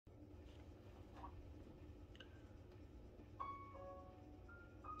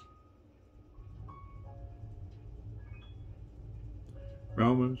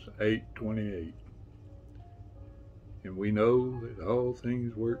Romans 8:28. And we know that all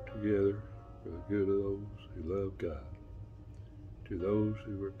things work together for the good of those who love God, to those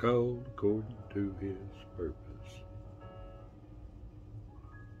who are called according to his purpose.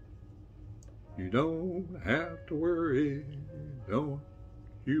 You don't have to worry, don't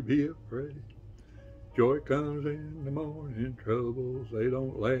you be afraid. Joy comes in the morning, troubles, they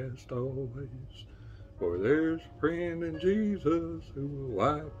don't last always. For there's a friend in Jesus who will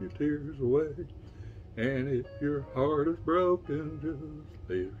wipe your tears away. And if your heart is broken, just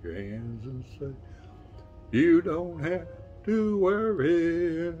lift your hands and say, you don't have to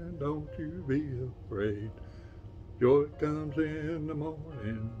worry, and don't you be afraid. Joy comes in the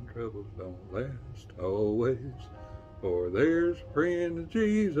morning, troubles don't last always. For there's a friend in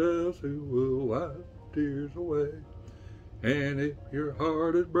Jesus who will wipe tears away. And if your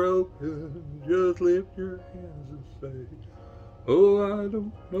heart is broken, just lift your hands and say, oh, I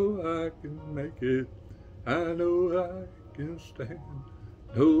don't know I can make it, I know I can stand.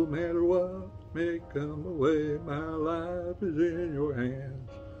 No matter what may come away, my life is in your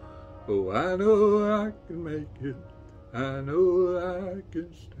hands. Oh, I know I can make it, I know I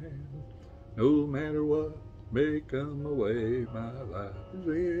can stand. No matter what may come away, my life is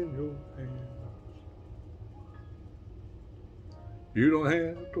in your hands. You don't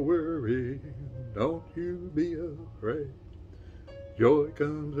have to worry, don't you be afraid. Joy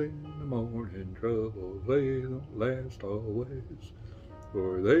comes in the morning, troubles they don't last always.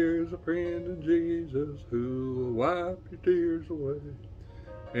 For there's a friend in Jesus who will wipe your tears away.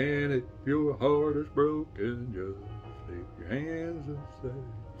 And if your heart is broken, just lift your hands and say,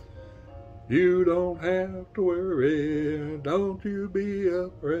 you don't have to worry, don't you be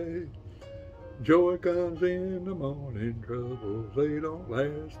afraid. Joy comes in the morning, troubles they don't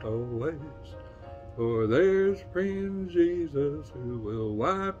last always. For there's a friend in Jesus who will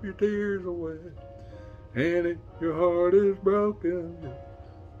wipe your tears away. And if your heart is broken,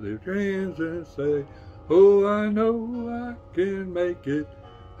 just lift your hands and say, oh, I know I can make it,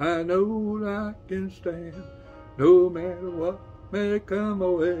 I know I can stand. No matter what may come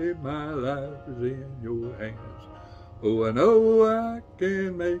away, my life is in your hands. Oh, I know I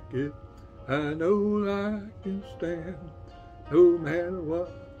can make it, I know I can stand. No matter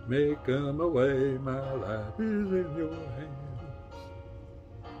what may come away, my life is in your hands.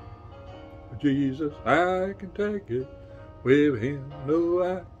 Jesus, I can take it, with him no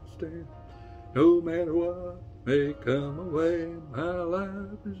I can stand. No matter what may come away, my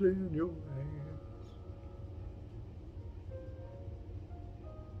life is in your hands.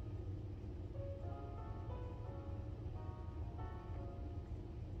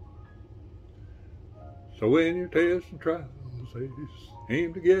 So when your tests and trials, they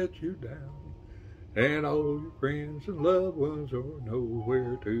seem to get you down, and all your friends and loved ones are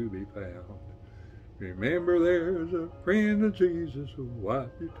nowhere to be found, remember there's a friend of Jesus who'll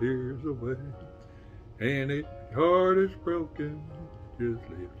wipe your tears away. And if your heart is broken, just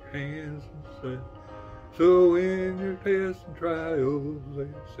lift your hands and say, so when your tests and trials, they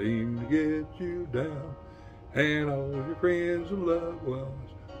seem to get you down, and all your friends and loved ones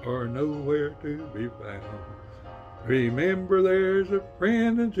are nowhere to be found, remember there's a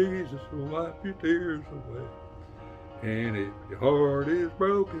friend in Jesus who'll wipe your tears away. And if your heart is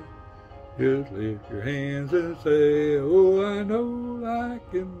broken, just lift your hands and say, oh, I know I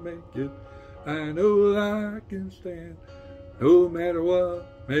can make it, I know I can stand. No matter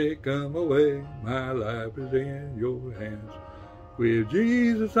what may come away, my life is in your hands. With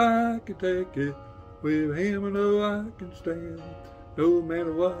Jesus I can take it, with him I know I can stand. No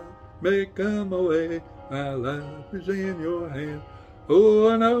matter what may come away, my life is in your hands. Oh,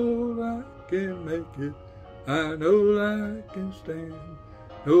 I know I can make it, I know I can stand.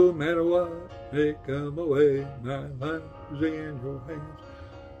 No matter what may come away, my life is in your hands.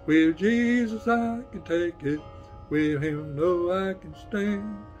 With Jesus I can take it, with him know I can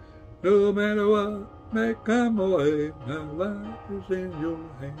stand. No matter what may come away, my life is in your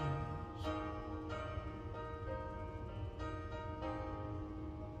hands.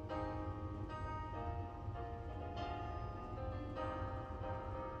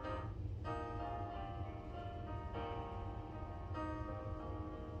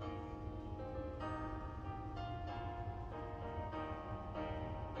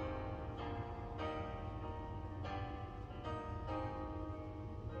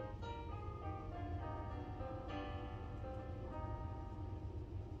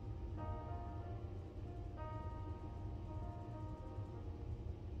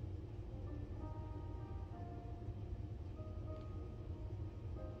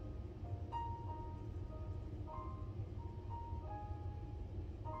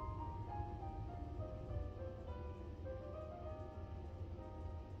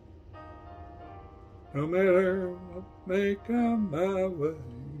 No matter what may come my way,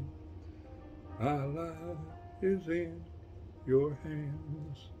 my life is in your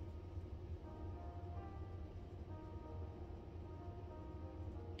hands.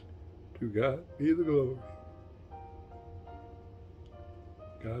 To God be the glory.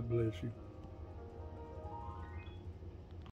 God bless you.